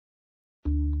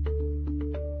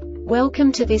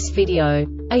Welcome to this video.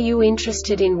 Are you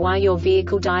interested in why your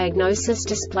vehicle diagnosis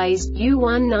displays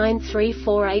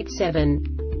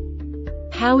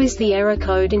U1934-87? How is the error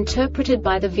code interpreted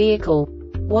by the vehicle?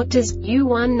 What does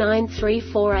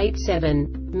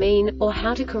U1934-87 mean, or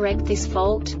how to correct this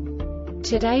fault?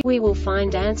 Today we will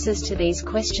find answers to these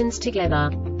questions together.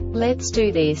 Let's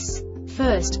do this.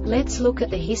 First, let's look at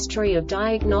the history of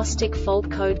diagnostic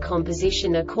fault code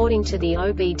composition according to the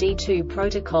OBD2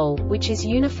 protocol, which is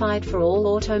unified for all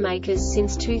automakers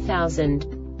since 2000.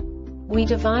 We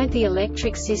divide the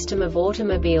electric system of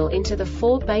automobile into the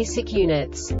four basic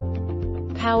units: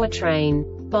 powertrain,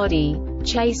 body,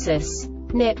 chassis,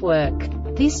 network.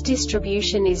 This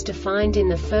distribution is defined in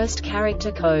the first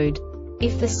character code.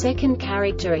 If the second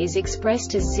character is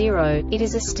expressed as 0, it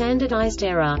is a standardized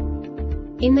error.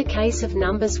 In the case of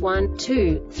numbers 1,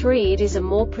 2, 3, it is a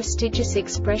more prestigious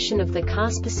expression of the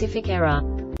car-specific error.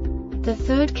 The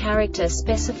third character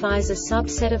specifies a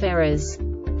subset of errors.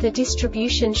 The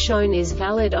distribution shown is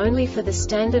valid only for the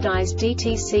standardized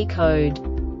DTC code.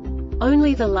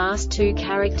 Only the last two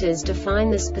characters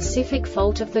define the specific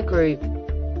fault of the group.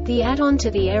 The add-on to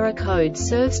the error code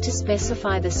serves to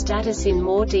specify the status in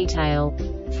more detail.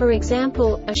 For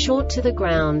example, a short to the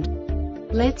ground.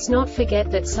 Let's not forget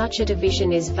that such a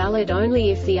division is valid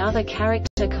only if the other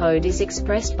character code is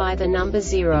expressed by the number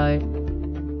 0.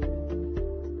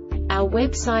 Our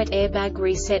website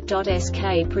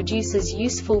airbagreset.sk produces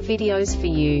useful videos for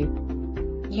you.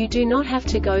 You do not have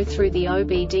to go through the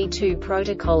OBD2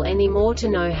 protocol anymore to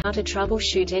know how to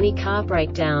troubleshoot any car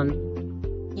breakdown.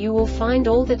 You will find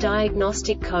all the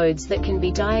diagnostic codes that can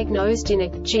be diagnosed in a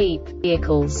Jeep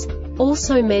vehicles.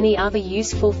 Also many other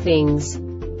useful things.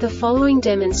 The following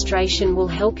demonstration will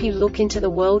help you look into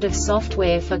the world of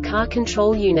software for car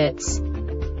control units.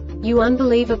 You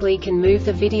unbelievably can move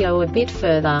the video a bit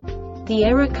further. The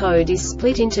error code is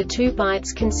split into 2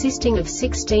 bytes consisting of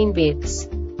 16 bits.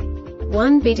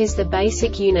 1 bit is the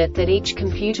basic unit that each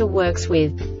computer works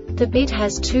with. The bit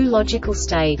has 2 logical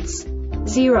states: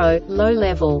 0, low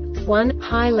level, 1,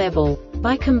 high level.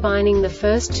 By combining the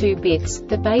first 2 bits,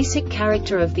 the basic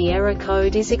character of the error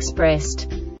code is expressed.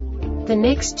 The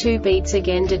next 2 beats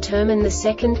again determine the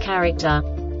second character.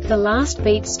 The last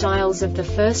beat styles of the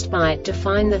first byte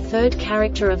define the third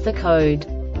character of the code.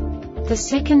 The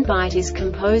second byte is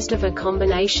composed of a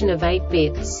combination of 8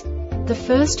 bits. The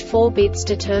first 4 bits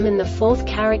determine the fourth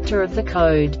character of the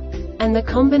code. And the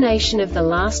combination of the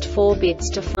last 4 bits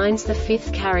defines the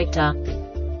fifth character.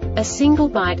 A single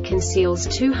byte conceals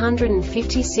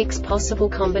 256 possible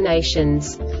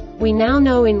combinations. We now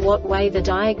know in what way the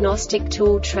diagnostic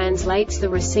tool translates the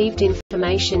received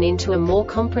information into a more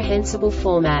comprehensible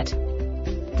format.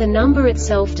 The number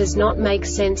itself does not make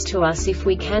sense to us if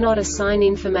we cannot assign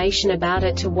information about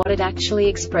it to what it actually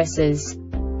expresses.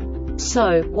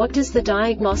 So, what does the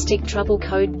Diagnostic Trouble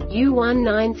Code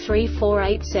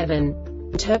U1934-87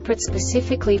 interpret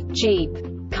specifically for Jeep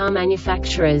car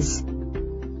manufacturers?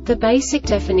 The basic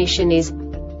definition is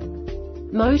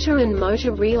motor and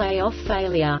motor relay off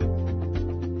failure.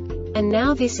 And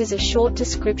now this is a short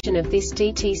description of this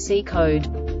DTC code.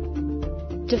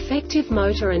 Defective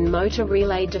motor and motor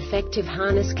relay. Defective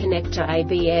harness connector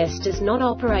ABS does not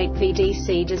operate.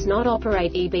 VDC does not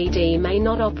operate. EBD may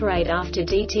not operate after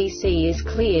DTC is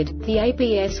cleared. The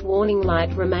ABS warning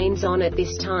light remains on at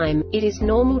this time. It is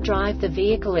normal. Drive the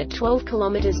vehicle at 12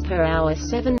 km/h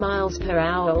 7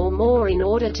 mph or more. In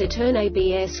order to turn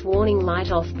ABS warning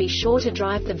light off, be sure to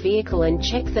drive the vehicle and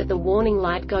check that the warning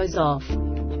light goes off.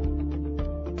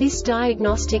 This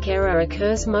diagnostic error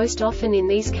occurs most often in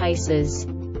these cases: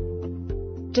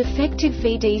 defective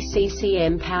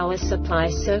VDC-CM power supply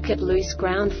circuit, loose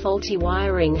ground, faulty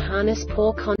wiring harness,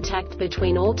 poor contact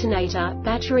between alternator,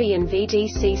 battery and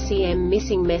VDC-CM,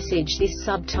 missing message. This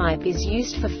subtype is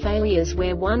used for failures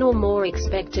where one or more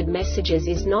expected messages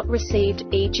is not received,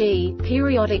 e.g.,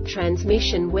 periodic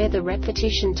transmission where the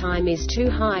repetition time is too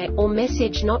high, or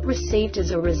message not received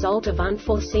as a result of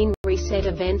unforeseen reset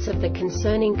events of the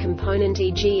concerning component,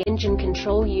 e.g., engine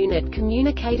control unit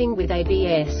communicating with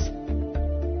ABS.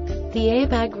 The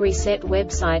Airbag Reset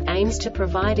website aims to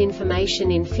provide information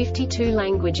in 52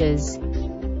 languages.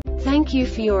 Thank you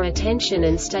for your attention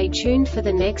and stay tuned for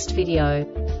the next video.